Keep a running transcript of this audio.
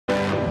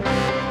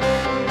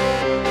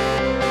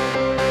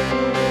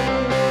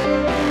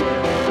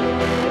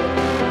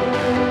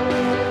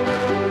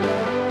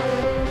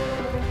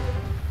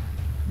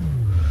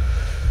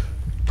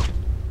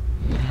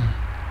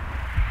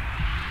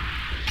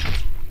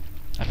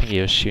he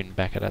was shooting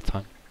back at that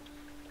time.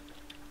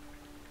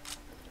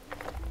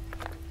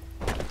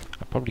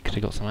 I probably could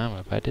have got some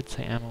ammo, but I did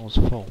say ammo was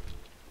full.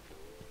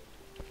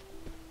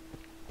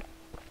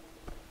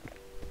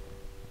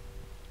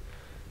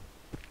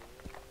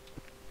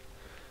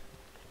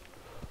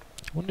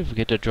 I wonder if we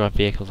get to drive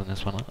vehicles in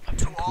this one. I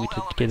think we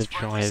did get to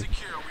drive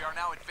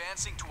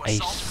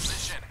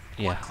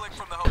a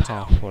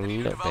car for a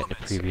little bit in the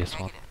previous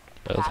one,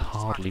 but it was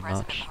hardly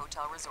much.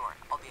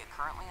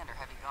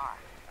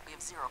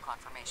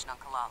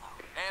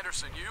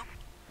 Anderson, you?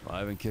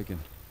 Alive and kicking.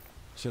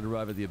 Should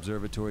arrive at the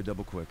observatory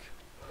double quick.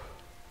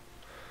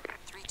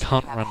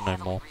 Can't run no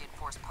more.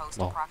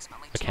 Well,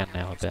 I can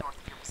now a bit.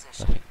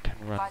 I think I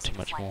can run too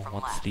much more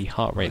once the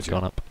heart rate's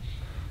gone up.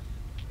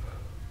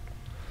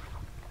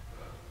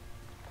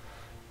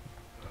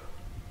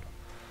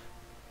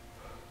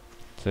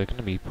 So there's going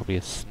to be probably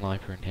a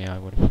sniper in here, I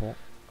would have thought.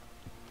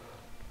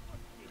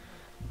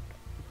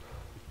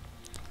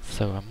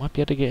 So I might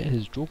be able to get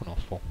his Dragunov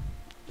for.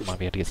 Might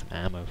be able to get some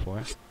ammo for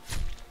it.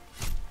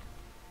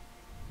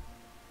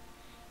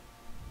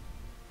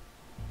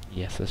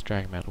 Yes, let's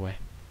drag him out of the way.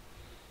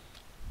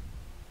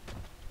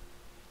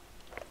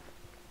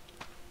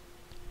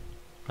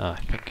 I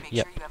think,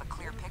 yep. Make sure you have a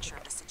clear picture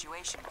of the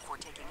situation before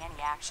taking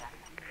any action.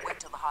 Wait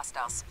till the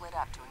hostiles split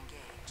up to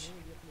engage.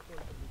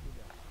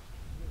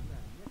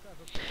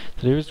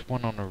 So there is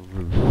one on a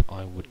roof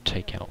I would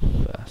take out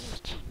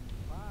first.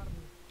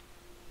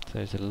 So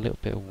there's a little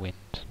bit of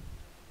wind.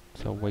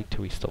 So I'll wait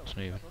till he stops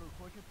moving.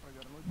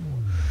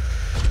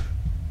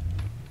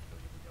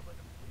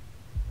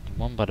 The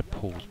one by the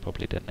pool is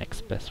probably the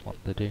next best one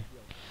to do.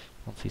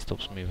 Once he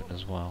stops moving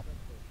as well.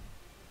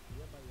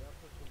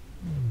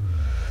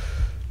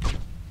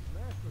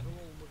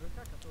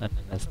 And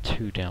then there's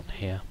two down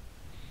here.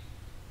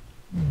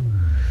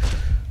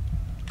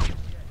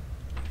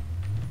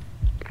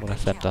 Well,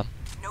 that's them done.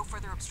 No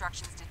further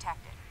obstructions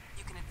detected.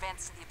 You can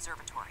advance to the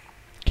observatory.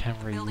 Can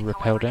we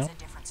rappel down?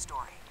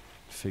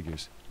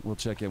 Figures. We'll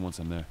check in once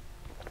I'm there.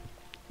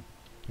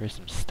 There is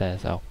some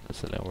stairs. Oh,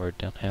 there's a little road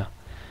down here.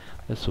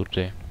 This will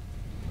do.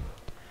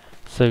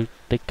 So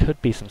there could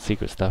be some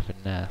secret stuff in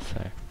there.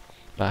 So,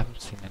 but I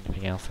haven't seen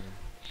anything else in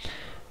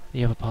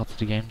the other parts of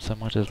the game, so I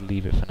might just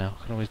leave it for now.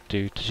 I can always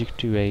do, because you can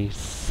do a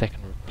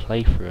second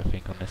playthrough, I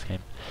think, on this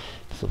game.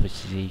 So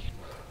obviously you can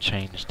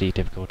change the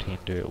difficulty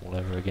and do it all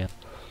over again.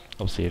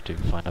 Obviously you have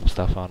to find up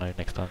stuff, I know,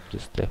 next time,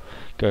 just to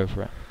go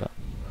over it. But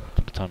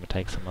for the time it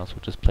takes, I might as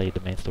well just play the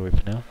main story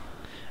for now.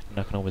 And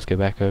I can always go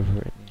back over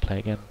it and play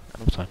again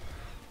another time.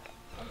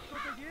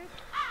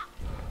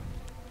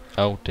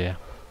 Oh dear.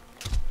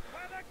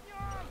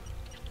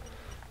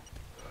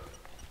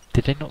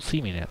 Did they not see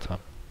me that time?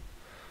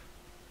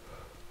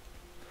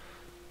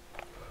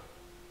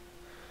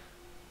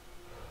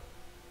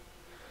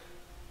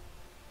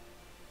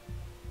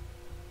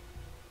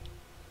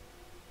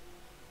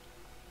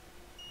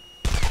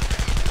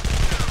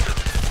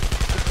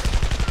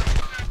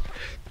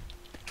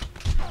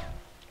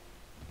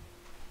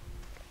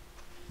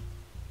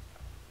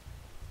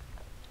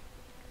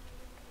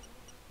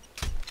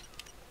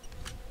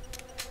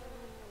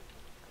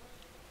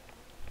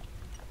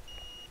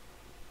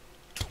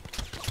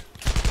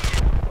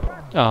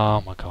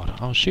 Oh my god,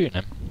 I was shooting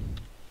him.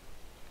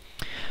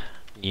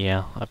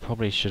 Yeah, I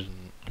probably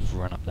shouldn't have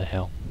run up the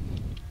hill.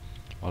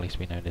 Well, at least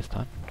we know this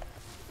time.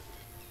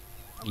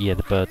 Yeah,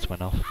 the birds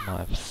went off. Might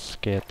have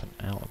scared them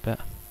out a bit.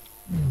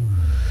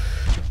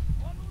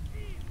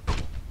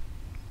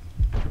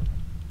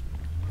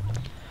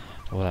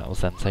 Well, that was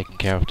then taken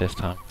care of this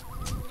time.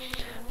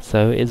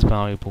 So it is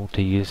valuable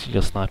to use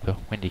your sniper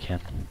when you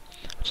can.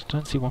 I just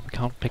don't see why we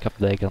can't pick up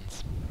their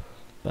guns.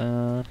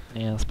 But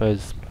yeah, I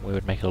suppose we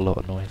would make a lot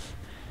of noise.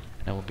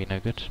 And that would be no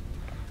good.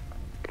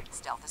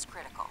 Stealth is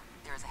critical.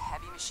 There is a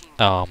heavy machine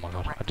Oh my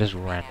god, I just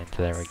ran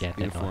into there again,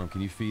 didn't I? Uniform, can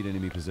you feed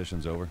enemy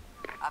positions over?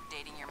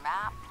 Updating your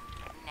map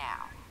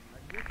now.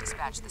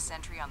 Dispatch the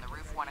sentry on the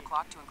roof 1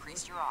 o'clock to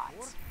increase your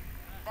odds.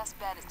 Best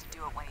bet is to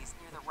do it when he's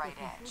near the right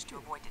edge to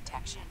avoid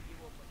detection.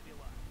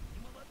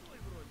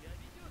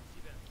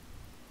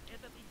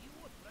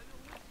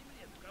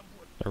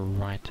 The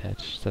right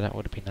edge, so that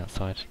would have been that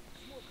side.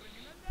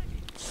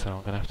 So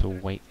I'm gonna have to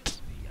wait.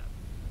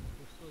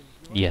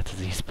 Yeah, cause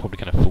he's probably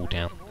gonna fall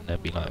down and they'll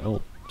be like,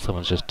 oh,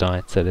 someone's just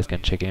died, so let's go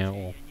and check it out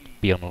or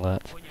be on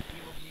alert.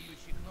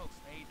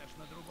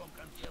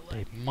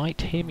 They might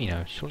hear me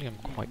now, surely I'm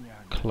quite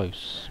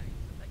close.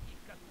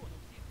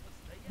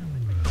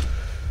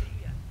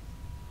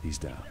 He's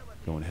down.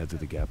 Going head through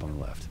the gap on the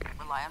left.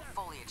 Rely on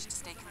foliage to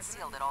stay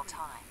concealed at all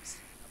times.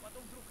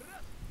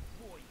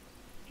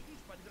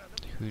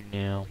 Who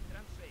now?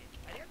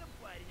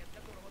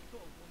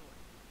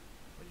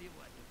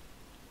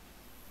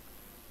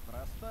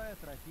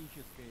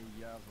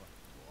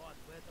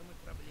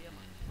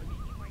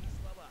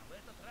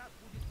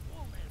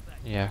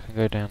 Yeah, I can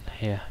go down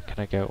here. Can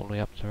I go all the way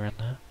up to around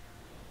there?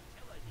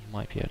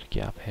 Might be able to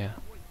get up here.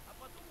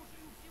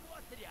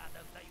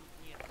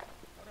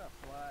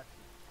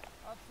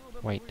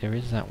 Wait, there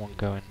is that one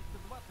going.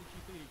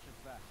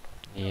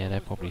 Yeah,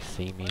 they'll probably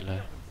see me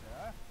though.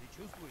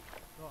 чувствуете?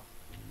 Что?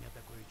 У меня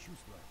такое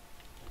чувство,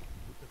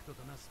 будто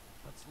кто-то нас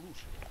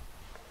подслушивает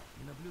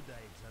и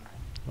наблюдает за нами.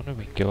 I wonder if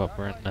we can go up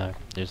around. No,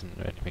 there isn't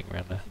anything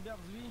around there. Себя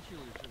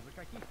взвинчиваешь из-за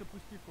каких-то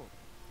пустяков.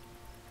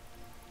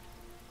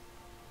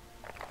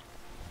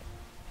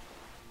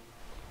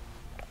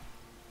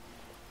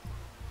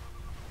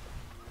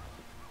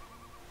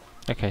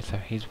 Okay, so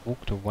he's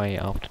walked away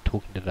after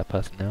talking to that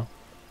person now.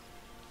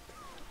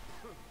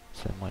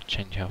 So it might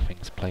change how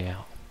things play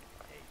out.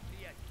 Эй,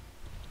 приятель,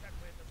 как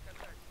бы это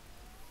сказать?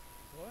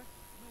 Что?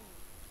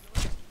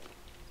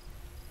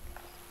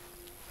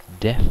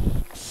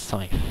 Death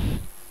Scythe.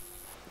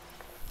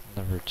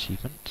 Another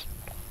achievement.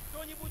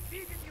 Кто-нибудь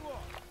видит его?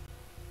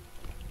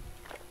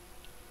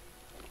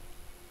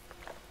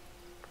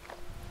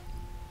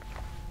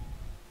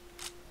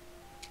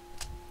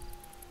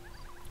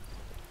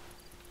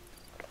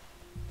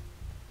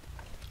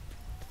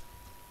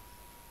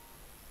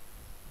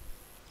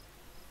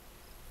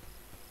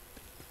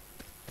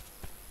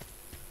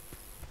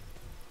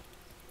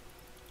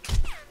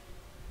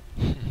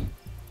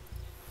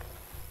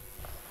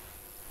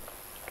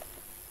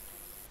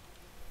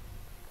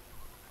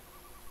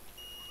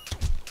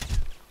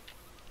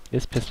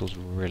 This pistol's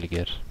really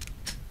good.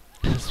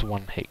 It's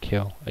one hit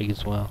kill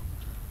as well.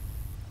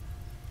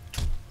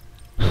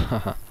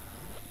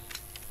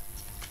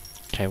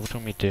 Okay, what do you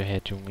want me to do here?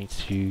 Do you want me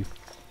to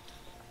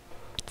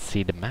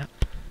see the map?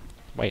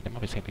 Wait, there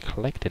might be something to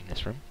collect in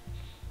this room.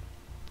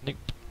 Nope,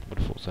 would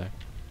have thought so.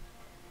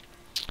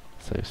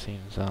 So it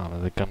seems,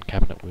 there's a gun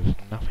cabinet with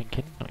nothing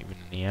in, not even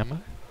any ammo.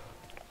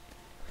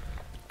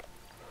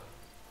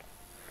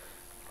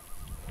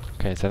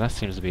 Okay, so that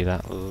seems to be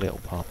that little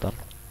part done.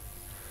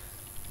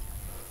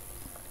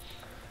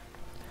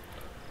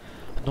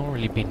 I've not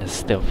really been the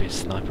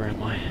stealthiest sniper,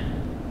 am I?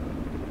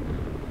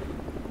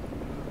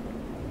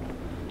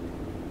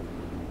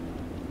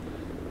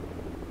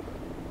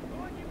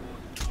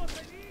 Кто-нибудь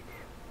что-то видит?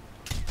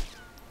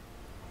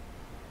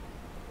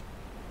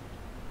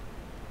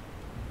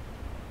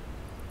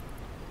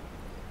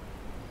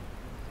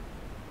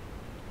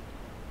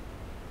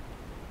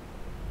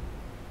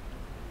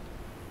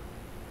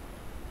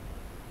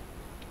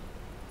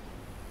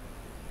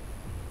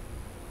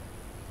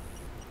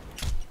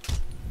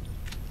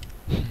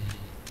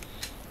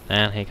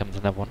 And here comes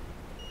another one.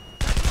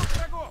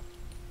 Врагов!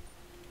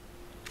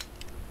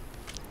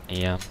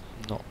 Yeah,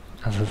 not,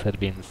 as I said,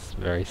 being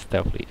very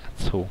stealthy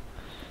at all.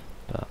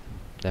 But,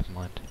 never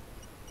mind.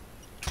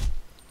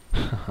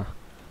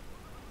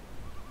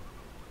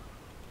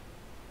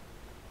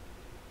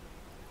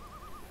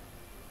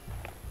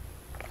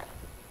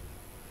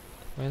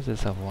 Where's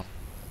this other one?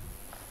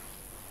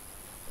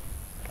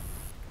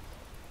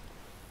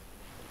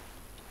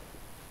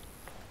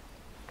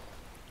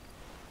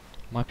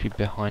 Might be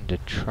behind a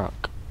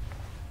truck.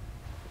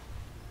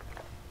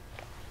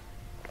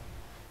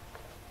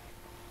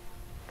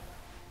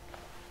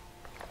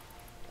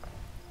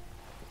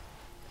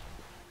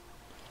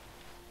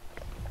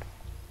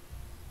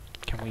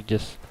 Can we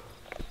just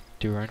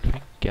do our own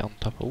thing? Get on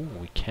top? Oh,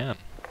 we can.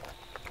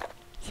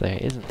 So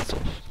it isn't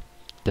sort of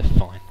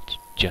defined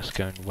just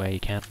going where you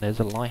can. There's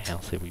a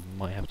lighthouse that we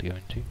might have to go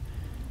into.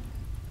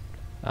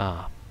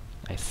 Ah,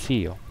 I see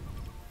you.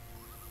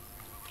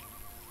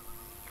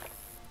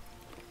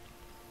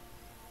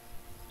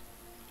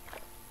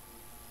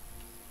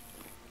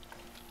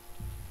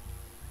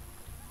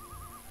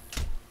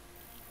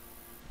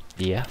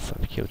 Yes,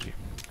 I've killed you.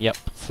 Yep,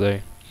 so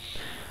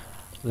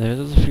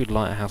there's a few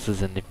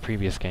lighthouses in the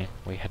previous game.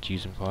 We had to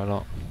use them quite a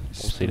lot.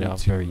 Obviously they are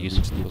very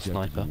useful for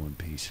sniper. One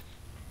piece.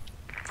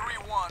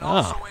 3-1,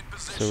 Ah, also in so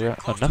position, we're at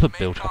close to another the main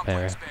built-up complex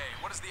area. bay.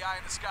 What does the eye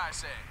in the sky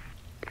say?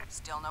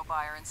 Still no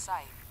buyer in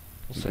sight.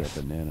 What's You got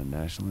this? banana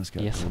nationalist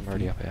got Yes, cold I'm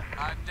already feet? up here.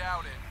 I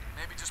doubt it.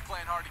 Maybe just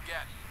playing hard to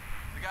get.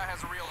 The guy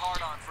has a real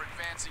hard-on for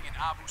advancing in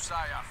Abu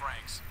Sayyaf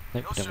ranks.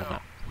 Nope, He'll don't want show.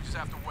 that. We just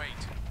have to wait.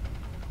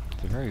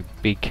 It's a very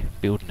big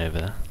building over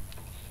there.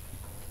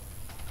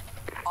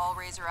 All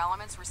Razor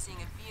elements were seeing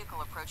a vehicle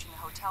approaching the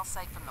hotel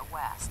site from the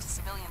west.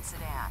 Civilian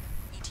sedan.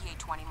 ETA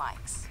 20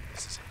 mics.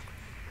 This is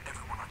it.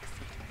 Everyone on your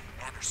feet.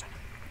 Anderson,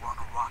 we're on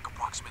a rock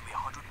approximately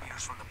 100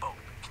 meters from the boat.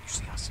 Can you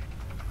see us?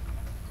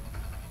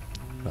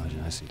 Roger,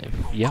 I see.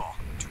 Yep. Call.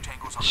 2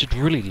 tangos I on should the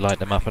pier, really 2 light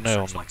them up. I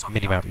know on searchlights the the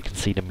minimap island. you can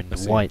see them in the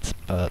see. whites,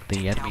 but the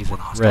Take down enemies in one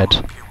hostile red.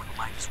 on the pier with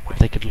light as If way.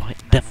 they could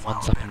light them Follow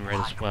ones up them, in red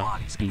as hide the well,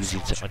 bodies, it'd be easy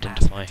soldier to mask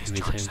identify and who is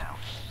discharge who. sound.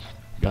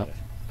 Got But it.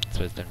 I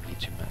suppose don't really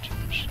too much.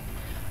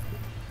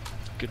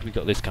 Good we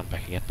got this gun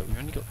back again, but we've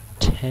only got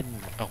 10...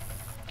 Oh,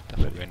 I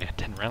thought we only had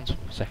 10 rounds for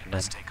a second then.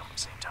 Let's take them at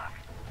the same time.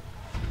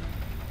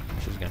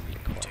 This is going to be You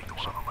quite take the a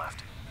one shot. on the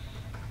left.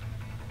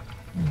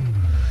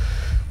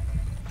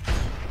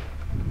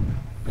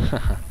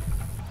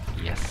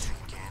 Yes.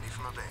 Taking candy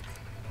from a baby.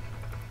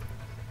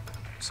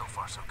 So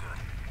far, so good.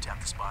 Tap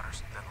the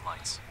spotters, then the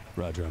lights.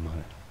 Roger, I'm on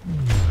it.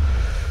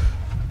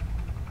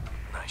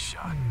 Nice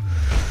shot.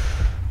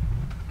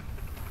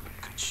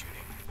 Good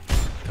shooting.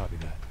 Copy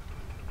that.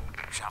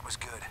 Shot was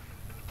good.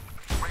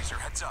 Razor,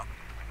 heads up.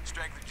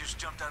 Straggler just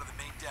jumped out of the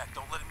main deck.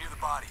 Don't let him near the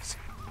bodies.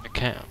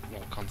 Okay,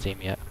 well, can't see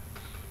him yet.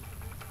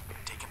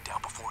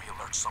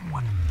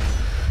 someone.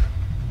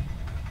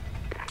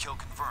 Kill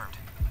confirmed.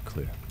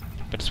 Clear.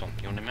 But swamp,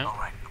 you want him out?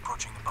 Alright,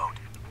 approaching the boat.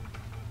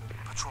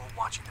 Patrol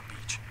watching the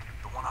beach.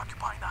 The one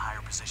occupying the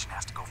higher position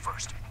has to go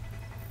first.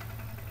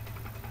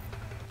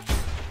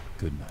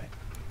 Good night.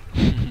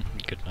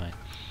 Good night.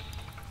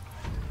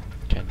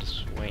 Okay,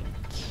 just wait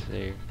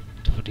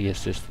for the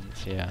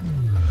assistance, yeah.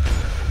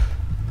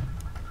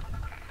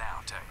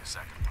 Now tag the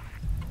second one.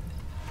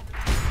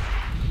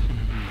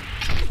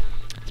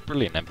 It's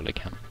brilliant Nebula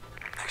Cam.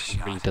 Nice It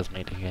shot. really does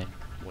make the game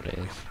what it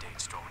We is. have a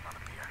date strolling on the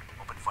pier.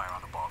 Open fire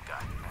on the bald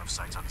guy. I have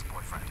sights on his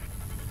boyfriend.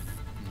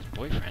 His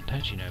boyfriend, how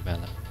do you know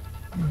about that?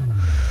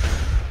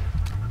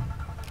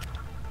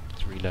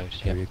 Let's reload,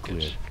 yeah, Area good.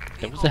 cleared.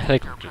 There was a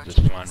helicopter just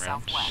flying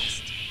around.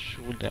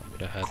 Sure, that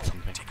would have heard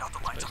something. Take out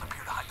the lights on the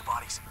pier to hide the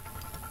bodies.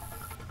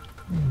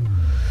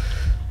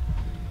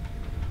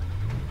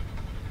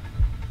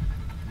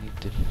 Need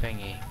the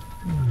thingy.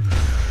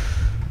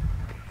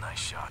 Nice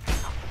shot.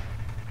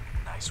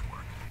 Nice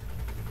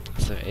work.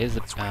 So it is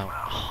about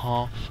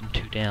half and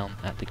 2 down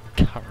at the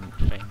current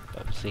thing.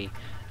 But obviously,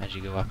 as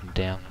you go up and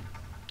down,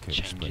 it Okay,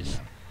 split changes.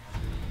 now.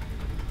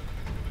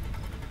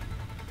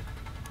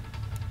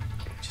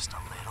 Just a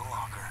little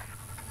longer.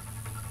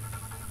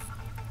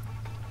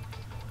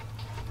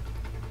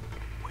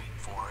 Wait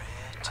for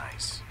it.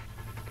 Nice.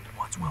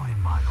 Once well hit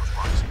behind those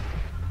rocks.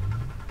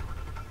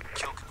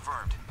 Kill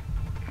confirmed.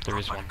 There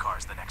is By one. the car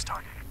is the next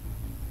target.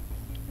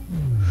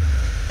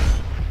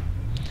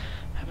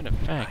 Having a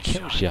fair Nice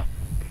kills shot. ya.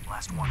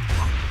 Last one.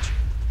 Long range.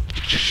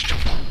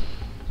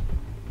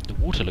 The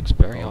water looks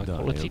very Well high done,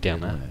 quality okay, down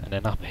there, lad. and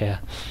then up here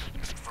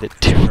looks a Confirm bit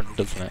control different, roof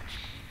doesn't it?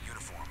 unit.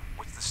 Uniform.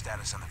 What's the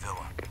status on the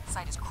villa?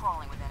 Site is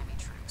crawling with enemy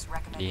troops.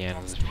 Recommend Yeah,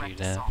 there's against a few direct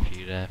there, assault.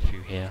 few there,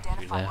 few here, few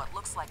Identify there. what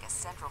looks like a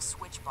central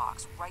switch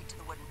box right to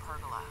the wooden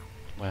pergola.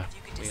 Well, If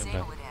you could we got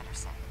disable that. it,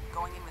 Anderson,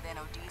 going in with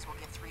NODs will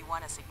give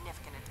 3-1 a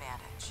significant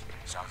advantage.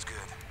 Sounds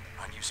good.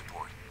 On you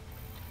support.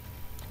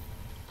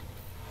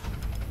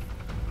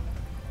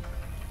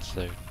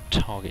 So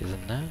target is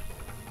in there.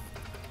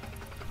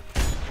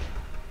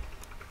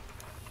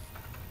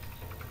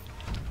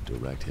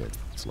 Direct hit.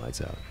 It's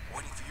lights out.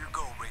 Waiting for your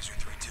go, Razor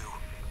 3-2.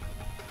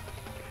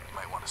 You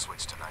might want to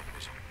switch to night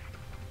vision.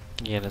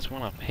 Yeah, there's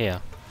one up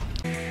here.